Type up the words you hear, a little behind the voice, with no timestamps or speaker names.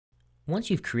Once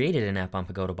you've created an app on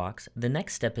Pagoda Box, the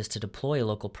next step is to deploy a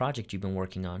local project you've been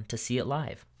working on to see it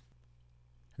live.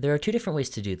 There are two different ways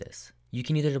to do this. You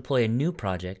can either deploy a new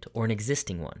project or an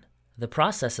existing one. The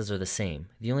processes are the same.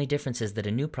 The only difference is that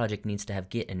a new project needs to have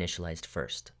Git initialized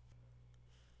first.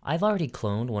 I've already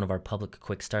cloned one of our public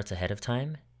quick starts ahead of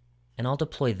time, and I'll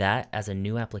deploy that as a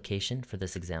new application for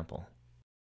this example.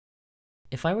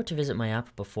 If I were to visit my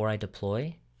app before I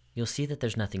deploy, you'll see that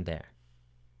there's nothing there.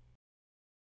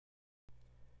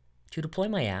 To deploy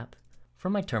my app,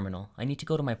 from my terminal, I need to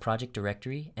go to my project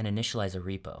directory and initialize a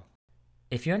repo.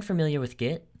 If you're unfamiliar with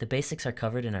Git, the basics are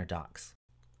covered in our docs.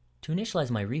 To initialize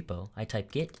my repo, I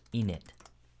type git init.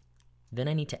 Then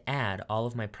I need to add all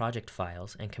of my project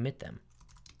files and commit them.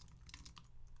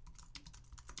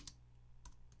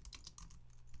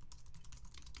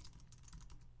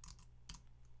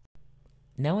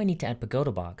 Now I need to add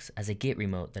Pagoda Box as a Git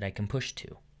remote that I can push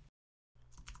to.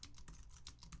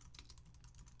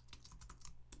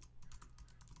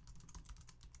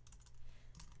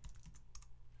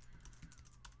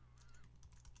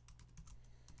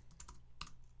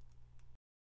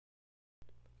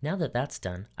 Now that that's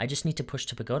done, I just need to push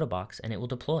to Pagoda Box and it will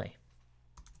deploy.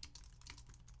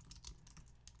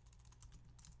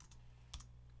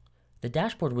 The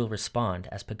dashboard will respond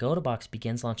as Pagoda Box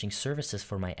begins launching services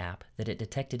for my app that it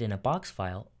detected in a box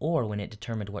file or when it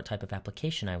determined what type of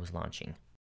application I was launching.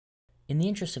 In the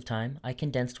interest of time, I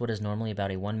condensed what is normally about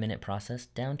a 1-minute process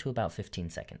down to about 15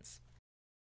 seconds.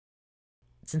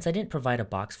 Since I didn't provide a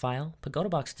box file, Pagoda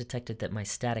Box detected that my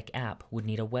static app would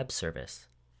need a web service.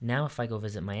 Now if I go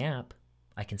visit my app,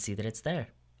 I can see that it's there.